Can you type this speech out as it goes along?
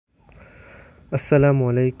আসসালামু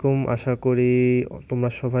আলাইকুম। আশা করি তোমরা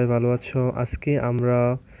সবাই ভালো আছো। আজকে আমরা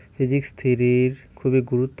ফিজিক্স 3-র খুবই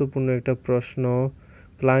গুরুত্বপূর্ণ একটা প্রশ্ন,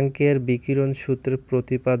 প্লাঙ্কের বিকিরণ সূত্রের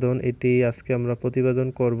প্রতিপাদন, এটি আজকে আমরা প্রতিপাদন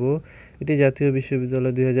করব। এটি জাতীয়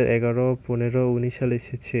বিশ্ববিদ্যালয় 2011, 15, 19 সালে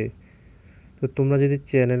এসেছে। তো তোমরা যদি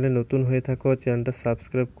চ্যানেলে নতুন হয়ে থাকো চ্যানেলটা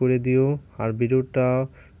সাবস্ক্রাইব করে দিও, আর ভিডিওটা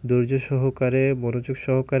ধৈর্য সহকারে মনোযোগ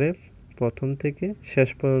সহকারে প্রথম থেকে শেষ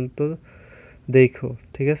পর্যন্ত দেখো,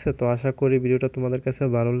 ঠিক আছে? তো আশা করি ভিডিওটা তোমাদের কাছে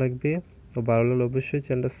ভালো লাগবে। তো ভালো লাগলে অবশ্যই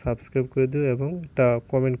চ্যানেলটা সাবস্ক্রাইব করে দিও এবং একটা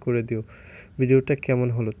কমেন্ট করে দিও ভিডিওটা কেমন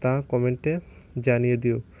হলো তা কমেন্টে জানিয়ে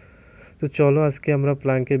দিও। তো চলো আজকে আমরা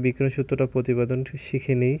প্লাঙ্কের বিকিরণ সূত্রটা প্রতিপাদন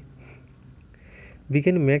শিখে নিই।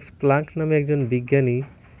 বিজ্ঞানী ম্যাক্স প্লাঙ্ক নামে একজন বিজ্ঞানী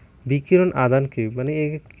বিকিরণ আদানকে, মানে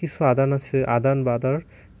কিছু আদান আছে, আদান বা আদার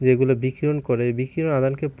যেগুলো বিকিরণ করে, বিকিরণ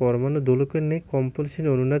আদানকে পরমাণু দোলকের ন্যায় কম্পনশীল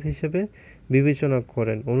অনুনাদ হিসেবে বিবেচনা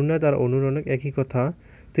করেন। অনুনাদ আর অনুরণক একই কথা।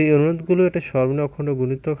 তো এই অনুনাদগুলো একটা সর্বনিম্ন অখণ্ড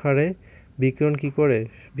গুণিতক হারে বিকিরণ কি করে,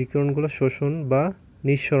 বিকিরণগুলো শোষণ বা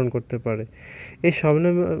নিঃসরণ করতে পারে। এই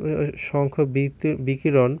সর্বনিম্ন সংখ্যক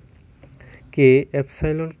বিকিরণ কে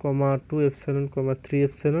এপসাইলন, 2 এপসাইলন, 3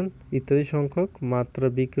 এপসাইলন ইত্যাদি সংখ্যক মাত্রা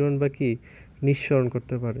বিকিরণ বা কি নিঃসরণ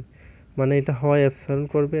করতে পারে। মানে এটা হয় এপসাইলন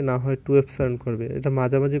করবে, না হয় 2 এপসাইলন করবে, এটা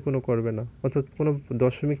মাঝামাঝি কোনো করবে না, অর্থাৎ কোনো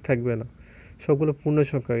দশমিক থাকবে না। সবগুলো পূর্ণ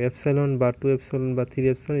সংখ্যা এপসাইলন বা 2 এপসাইলন বা 3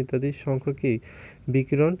 এপসাইলন ইত্যাদি সংখ্যকই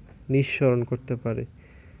বিকিরণ নিঃসরণ করতে পারে।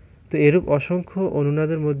 তো এরূপ অসংখ্য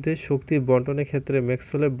অনুনাদের মধ্যে শক্তি বন্টনের ক্ষেত্রে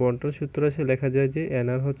ম্যাক্সওয়েলের বন্টন সূত্র আছে, লেখা যায় যে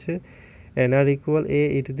এনআর হচ্ছে NR equal A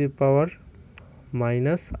E to the power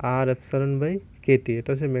minus R epsilon by Katie. এটা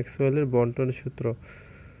হচ্ছে ম্যাক্সওয়েলের বন্টন সূত্র।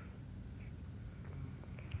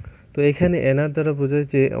 তো এখানে এনআর দ্বারা বোঝায়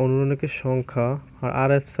যে অনুরণকের সংখ্যা, আর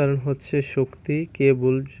আর এপসাইলন হচ্ছে শক্তি, কে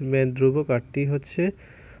বোলজম্যান ধ্রুবক, আর টি হচ্ছে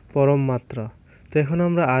পরম মাত্রা। তো এখন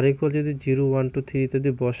আমরা আর ইকুয়াল যদি 0, 1, 2, 3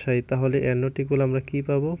 ইত্যাদি বসাই, তাহলে এন নট ইকুয়াল আমরা কি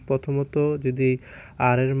পাবো? প্রথমত যদি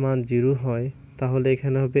আর এর মান 0 হয় তাহলে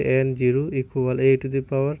এখানে হবে N 0 equal A to the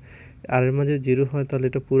পাওয়ার, আর এর মান যদি 0 হয় তাহলে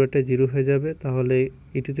এটা পুরোটাই 0 হয়ে যাবে, তাহলে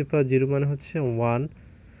ই টু দি পাওয়ার 0 মানে হচ্ছে 1।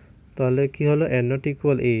 তাহলে কি হলো? এন নট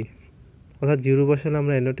ইকুয়াল এ, অর্থাৎ 0 বসালে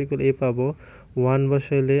আমরা এন নট ইকুয়াল এ পাবো। 1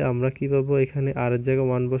 বসাইলে আমরা কি পাবো? এখানে আর এর জায়গায়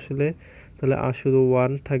 1 বসালে তাহলে আর শুধু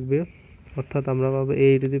 1 থাকবে, অর্থাৎ আমরা পাবো এ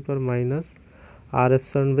to the power minus R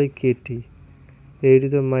epsilon by Katie, A to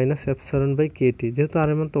the power minus epsilon by Katie. যেহেতু আর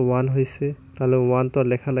এর মান তো 1 হয়েছে, তাহলে 1 তো আর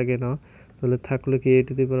লেখা লাগে না, তাহলে থাকলো কি এ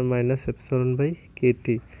to the power minus epsilon by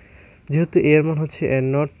Katie. যেহেতু এর মান হচ্ছে এন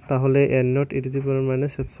নট, তাহলে N not E to the power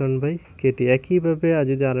minus epsilon by Katie. একইভাবে আর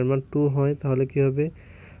যদি আর এর মান 2 হয় তাহলে কি হবে?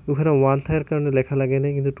 ওখানে 1 থাকার কারণে লেখা লাগে না,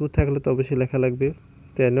 কিন্তু 2 থাকলে তো অবশ্যই লেখা লাগবে।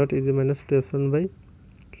 তো N not E to the minus 2 epsilon by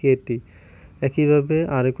Katie. একইভাবে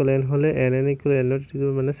আর ইকুয়াল এন হলে N N equal N not E to the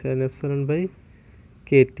minus N epsilon by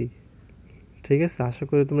Katie. ঠিক আছে, আশা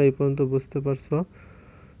করি তোমরা এই পর্যন্ত বুঝতে পারছো।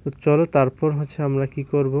 তো চলো তারপর হচ্ছে আমরা কি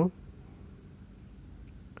করব,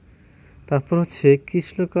 তারপর হচ্ছে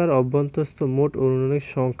কৃষ্ণকার অভ্যন্তস্থ মোট অনুরণক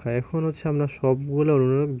সংখ্যা। এখন হচ্ছে আমরা সবগুলো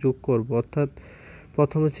অনুরণক যোগ করব, অর্থাৎ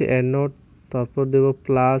প্রথম হচ্ছে এন নট, তারপর দেব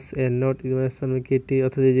plus N not E minus epsilon by Katie,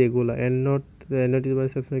 অর্থাৎ এই যে এগুলো N not E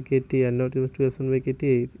minus epsilon by Katie, N not E minus 2 epsilon by Katie,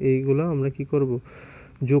 এইগুলো আমরা কি করব?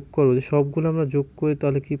 যোগ করব। যে সবগুলো আমরা যোগ করি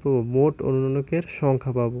তাহলে কি পাবো? মোট অনুরণকের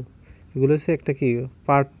সংখ্যা পাবো। এগুলো হচ্ছে একটা কি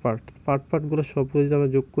পার্টগুলো সবগুলো যদি আমরা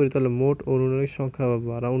যোগ করি তাহলে মোট অনুরণকের সংখ্যা পাবো,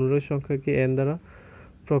 আর অনুরণকের সংখ্যাকে এন দ্বারা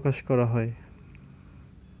প্রকাশ করা হয়।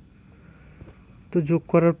 তো যোগ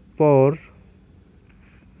করার পর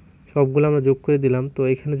সবগুলো আমরা যোগ করে দিলাম। তো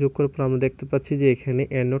এখানে যোগ করার পর আমরা দেখতে পাচ্ছি যে এখানে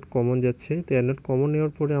এন নট কমন যাচ্ছে। তো এন নট কমন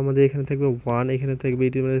নেওয়ার পরে আমাদের এখানে থাকবে 1, এখানে থাকবে ই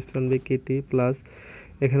to the minus epsilon by Katie, plus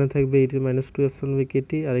এখানে থাকবে ই to the minus 2 epsilon by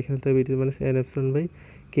Katie, আর এখানে থাকবে ই to the minus N epsilon by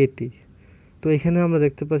Katie. তো এখানে আমরা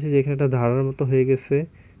দেখতে পাচ্ছি যে এখানে একটা ধারার মতো হয়ে গেছে,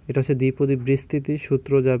 এটা হচ্ছে দ্বিপদী বিস্তৃতি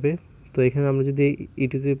সূত্র যাবে। তো এখানে আমরা যদি ই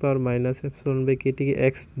to the power minus epsilon by কেটিকে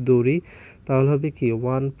x ধরি তাহলে হবে কি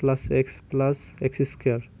 1 plus x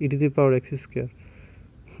square, E to the power x square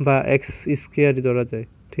বা এক্স স্কোয়ারই ধরা যায়,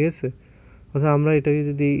 ঠিক আছে? অর্থাৎ আমরা এটাকে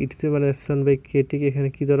যদি ই টু দি মানে এপসাইলন বাই কেটিকে এখানে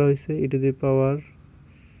কি ধরা হয়েছে? ই to the power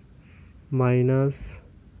minus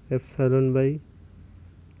epsilon by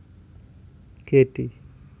Katie,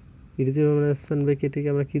 E to the power minus epsilon by কেটিকে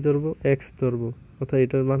আমরা কি ধরবো? এক্স ধরবো, অর্থাৎ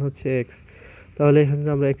এটার মান হচ্ছে এক্স। তাহলে এখানে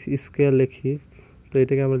যদি আমরা এক্স স্কোয়ার লিখি তো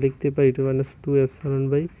এটাকে আমরা লিখতে পারি ই two minus 2 epsilon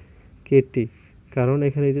by Katie, কারণ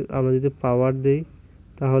এখানে আমরা যদি পাওয়ার দিই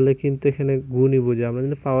তাহলে কিন্তু এখানে গুণই বোঝে। আমরা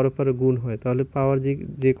যদি পাওয়ারের পরে গুণ হয় তাহলে পাওয়ার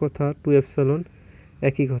যে কথা 2 এপসাইলন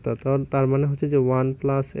একই কথা, তার মানে হচ্ছে যে 1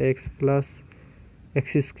 প্লাস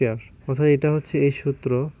এক্স স্কোয়ার, অর্থাৎ এটা হচ্ছে এই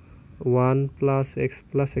সূত্র 1 প্লাস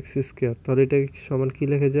এক্স স্কোয়ার। তাহলে এটা সমান কি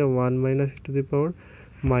লেখা যায়? 1 minus x to the power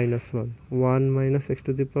minus 1, 1 minus x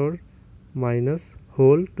to the power minus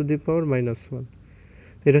whole to the পাওয়ার -1।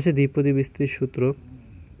 এটা হচ্ছে দ্বিপদী বিস্তৃতির সূত্র।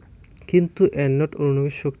 কিন্তু N not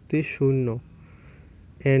অনুনায়িক Shakti 0,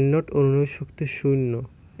 N not অনুনায়িক Shakti 0,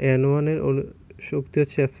 n1 এর শক্তি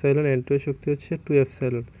হচ্ছে এপসাইলন, n2 এর শক্তি হচ্ছে 2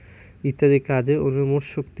 এপসাইলন ইত্যাদি কাজে অনুর মোট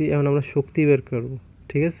শক্তি। এখন আমরা শক্তি বের করব,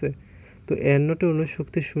 ঠিক আছে। তো এন নটের অনুনায়িক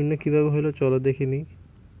শক্তি 0 কীভাবে হলো চলো দেখে নিই।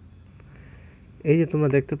 এই যে তোমরা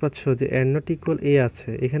দেখতে পাচ্ছ যে এন নট ইকুয়াল এ আছে,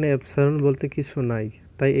 এখানে এপসাইলন বলতে কিছু নাই,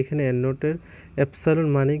 তাই এখানে এন নটের এপসাইলন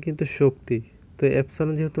মানেই কিন্তু শক্তি। তো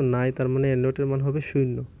এপসাইলন যেহেতু নাই তার মানে এন নটের মান হবে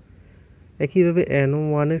 0। একইভাবে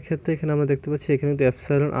n1 এর ক্ষেত্রে এখানে আমরা দেখতে পাচ্ছি এখানে কিন্তু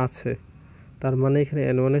এপসাইলন আছে, তার মানে এখানে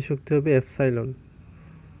n1 এর শক্তি হবে এপসাইলন,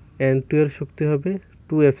 n2 এর শক্তি হবে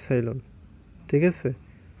 2 এপসাইলন, ঠিক আছে।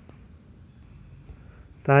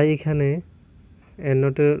 তাই এখানে এন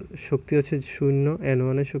নটের শক্তি হচ্ছে 0,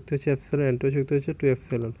 n1 এর শক্তি হচ্ছে এপসাইলন, n2 এর শক্তি হচ্ছে 2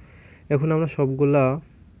 এপসাইলন। এখন আমরা সবগুলা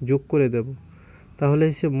যোগ করে দেব, তাহলে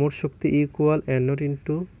হচ্ছে মোট শক্তি equal n not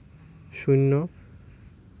into 0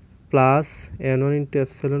 plus n1 into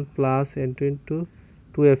epsilon plus n2 into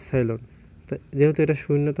 2 epsilon. যেহেতু এটা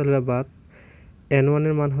 0 তাহলে বাদ। n1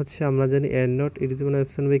 এর মান হচ্ছে আমরা জানি n not e to the power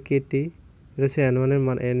epsilon by kt, এটা হচ্ছে n1 এর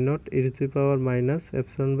মান n not e to the power minus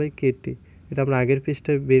epsilon by kt। এটা আমরা আগের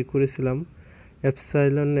পৃষ্ঠায় বের করেছিলাম,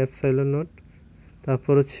 এপসাইলন নট।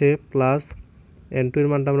 তারপর হচ্ছে প্লাস n2 এর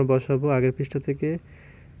মানটা আমরা বসাবো আগের পৃষ্ঠা থেকে,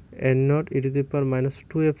 n not e to the power minus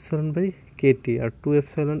 2 epsilon by kt। R 2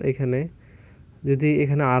 epsilon এখানে যদি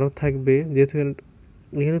এখানে আরও থাকবে, যেহেতু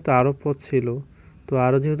এখানে তো আরও পদ ছিল, তো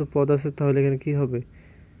আরও যেহেতু পদ আছে তাহলে এখানে কি হবে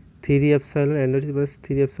 3 epsilon n not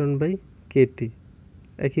 3 epsilon by kt।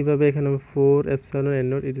 একইভাবে এখানে 4 epsilon n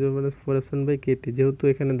not 4 epsilon by kt, যেহেতু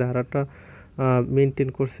এখানে ধারাটা মেনটেন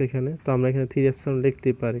করছে এখানে, তো আমরা এখানে 3 এপসাইলন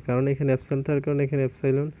লিখতেই পারি, কারণ এখানে এপসাইলন থাকার কারণে এখানে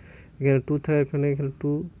এপসাইলন, এখানে 2 থাকার কারণে এখানে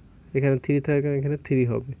 2, এখানে 3 থাকার কারণে এখানে 3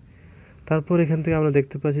 হবে। তারপর এখান থেকে আমরা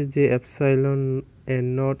দেখতে পাচ্ছি যে epsilon n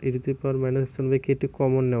not e to the power minus epsilon by kt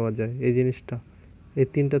common নেওয়া যায়, এই জিনিসটা এই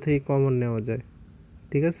তিনটা থেকে কমন নেওয়া যায়,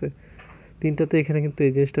 ঠিক আছে। তিনটাতে এখানে কিন্তু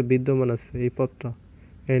এই জিনিসটা বিদ্যমান আছে, এই পদটা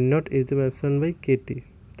n not e to the power epsilon by kt।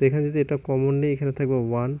 তো এখানে যদি এটা কমন নেই এখানে থাকবে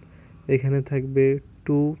 1, এখানে থাকবে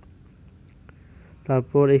 2,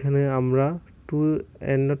 তারপর এখানে আমরা 2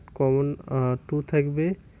 n নট কমন 2 থাকবে,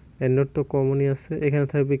 n নট তো কমনই আছে, এখানে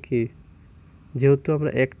থাকবে কি, যেহেতু আমরা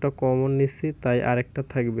একটা কমন নিচ্ছি তাই আরেকটা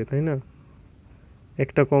থাকবে, তাই না,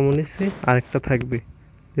 একটা কমন নিচ্ছি আরেকটা থাকবে,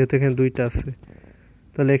 যেহেতু এখানে দুইটা আছে।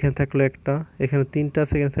 তাহলে এখানে থাকলো একটা, এখানে তিনটা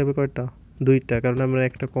আছে, এখানে থাকবে কয়টা, দুইটা, কারণ আমরা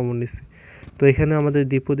একটা কমন নিচ্ছি। তো এখানে আমাদের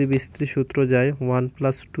দ্বিপদী বিস্তৃতি সূত্র যায় 1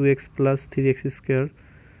 plus 2x plus 3x square.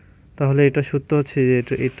 তাহলে এটা সূত্র হচ্ছে যে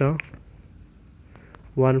এটা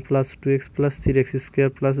 1 plus 2x plus 3x square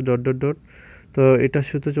plus dot dot dot. তো এটা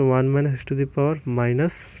সূত্র হচ্ছে 1 মাইনাস x টু দি পাওয়ার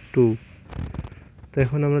 -2। তো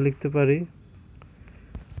এখন আমরা লিখতে পারি,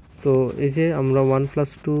 তো এই যে আমরা 1 plus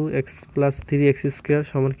 2x plus 3x square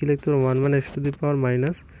সমান কি লিখতে পারবো 1 minus x to the power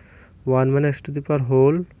 -1 minus x to the power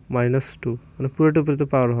whole -2, মানে পুরোটা উপরে তো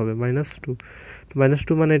পাওয়ার হবে -2। তো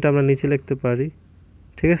 -2 মানে এটা আমরা নিচে লিখতে পারি,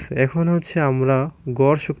 ঠিক আছে। এখন হচ্ছে আমরা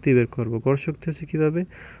গড় শক্তি বের করব। গড় শক্তি হচ্ছে কিভাবে,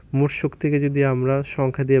 মোট শক্তিকে যদি আমরা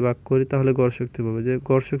সংখ্যা দিয়ে ভাগ করি তাহলে গড় শক্তি পাবো, যে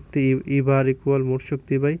গড় শক্তি ই বার ইকুয়াল মোট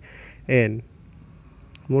শক্তি বাই n,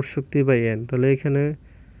 মোট শক্তি বাই n। তাহলে এখানে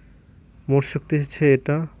মোট শক্তি হচ্ছে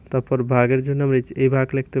এটা, তারপর ভাগের জন্য আমরা এই ভাগ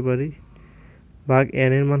লিখতে পারি, ভাগ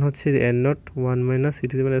n এর মান হচ্ছে n not 1 minus e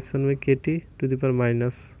to the power epsilon by kt to the পাওয়ার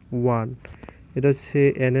 -1। এটা হচ্ছে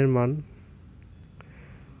n এর মান,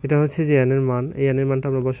 এটা হচ্ছে যে n এর মান, এই n এর মানটা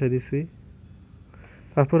আমরা বসাই দিছি।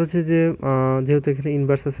 তারপর হচ্ছে যে যেহেতু এখানে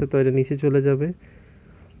ইনভার্স আছে তো এটা নিচে চলে যাবে।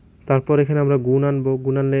 তারপর এখানে আমরা গুণ আনবো,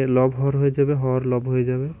 গুণ আনলে লব হর হয়ে যাবে, হর লব হয়ে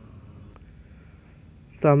যাবে।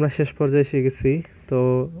 তো আমরা শেষ পর্যায়ে এসে গেছি। তো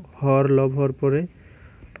হর লব হওয়ার পরে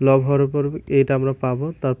লব হওয়ার পর এইটা আমরা পাবো।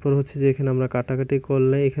 তারপর হচ্ছে যে এখানে আমরা কাটাকাটি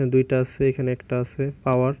করলে এখানে দুইটা আছে, এখানে একটা আছে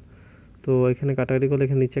পাওয়ার, তো এখানে কাটাকাটি করলে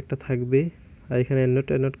এখানে নিচে একটা থাকবে, আর এখানে n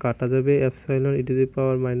নট কাটা যাবে, epsilon e to the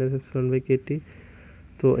power minus epsilon by kt।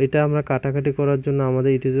 তো এটা আমরা কাটাকাটি করার জন্য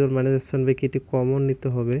আমাদের e to the power minus epsilon by kt common নিতে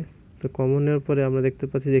হবে। তো কমন নেওয়ার পরে আমরা দেখতে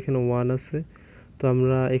পাচ্ছি যে এখানে 1 আছে, তো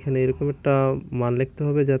আমরা এখানে এরকম একটা মান লিখতে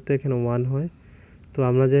হবে যাতে এখানে 1 হয়। তো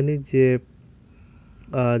আমরা জানি যে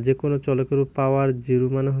যে কোনো চলকের পাওয়ার 0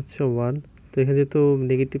 মানে হচ্ছে 1। তো এখানে যেহেতু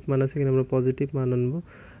নেগেটিভ মান আছে এখানে আমরা পজিটিভ মান আনবো,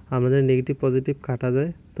 আমাদের নেগেটিভ পজিটিভ কাটা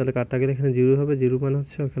যায়, তাহলে কাটা গেলে এখানে 0 হবে, 0 মানে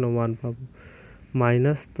হচ্ছে এখানে 1 পাবো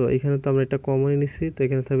মাইনাস। তো এখানে তো আমরা এটা কমনই নিচ্ছি, তো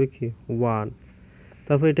এখানে থাকবে কি 1।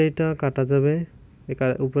 তারপর এটা কাটা যাবে,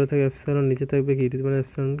 উপরে থাকে এপসাইলন, নিচে থাকবে কি মানে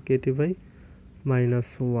এপসাইলন kt বাই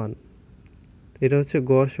 -1। এটা হচ্ছে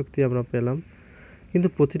গড় শক্তি আমরা পেলাম। কিন্তু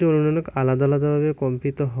প্রতিটি অনুনায়ক আলাদা আলাদাভাবে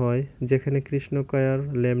কম্পিত হয়, যেখানে কৃষ্ণকায়ার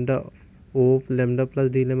ল্যামডা ও ল্যামডা প্লাস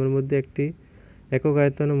ডি ল্যামডার মধ্যে একটি একক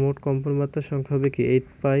আয়তনে মোট কম্পন মাত্রার সংখ্যা হবে কি 8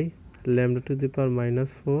 পাই lambda to the power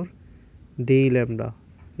 -4 D lambda.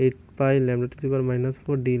 8 pi lambda to the power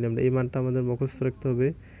 -4 D lambda, এই মানটা আমাদের মুখস্থ রাখতে হবে।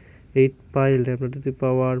 8 পাই lambda to the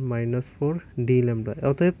power -4 D lambda.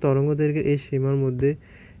 অতএব তরঙ্গদৈর্ঘ্যের এই সীমার মধ্যে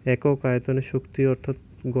একক আয়তনে শক্তি অর্থাৎ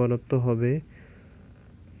ঘনত্ব হবে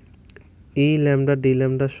ই ল্যামডা ডি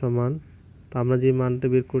ল্যামডা সমান, আমরা যে মানটা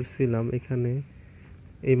বের করছিলাম এখানে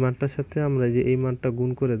এই মানটার সাথে আমরা যে এই মানটা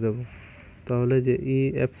গুণ করে দেব, তাহলে যে ই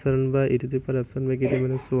epsilon by E to the power epsilon by Katie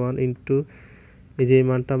minus 1 into এই যে এই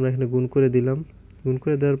মানটা আমরা এখানে গুণ করে দিলাম। গুণ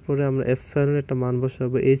করে দেওয়ার পরে আমরা এপসাইলনের একটা মান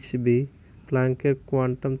বসাবো এইচবি। প্ল্যাঙ্কের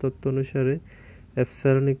কোয়ান্টাম তত্ত্ব অনুসারে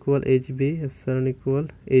epsilon equal HB, epsilon equal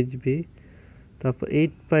HB. তারপর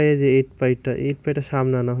 8 পাইয়ে যে 8 পাইটা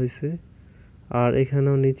সামনে আনা হয়েছে, আর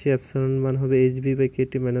এখানেও নিচে এপসাইলন মান হবে এইচবি বাই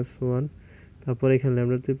কেটি মাইনাস 1। তারপর এখানে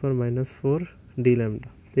lambda to the power -4 D lambda.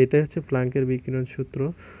 তো এটাই হচ্ছে প্ল্যাঙ্কের বিকিরণ সূত্র।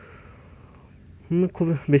 খুব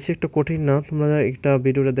বেশি একটা কঠিন না, তোমরা একটা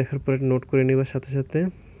ভিডিওটা দেখার পরে নোট করে নিবা সাথে সাথে।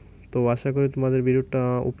 তো আশা করি তোমাদের ভিডিওটা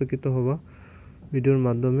উপকৃত হবা ভিডিওর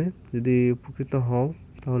মাধ্যমে। যদি উপকৃত হও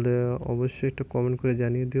তাহলে অবশ্যই একটা কমেন্ট করে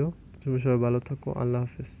জানিয়ে দিও। তোমরা সবাই ভালো থাকো, আল্লাহ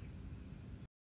হাফেজ।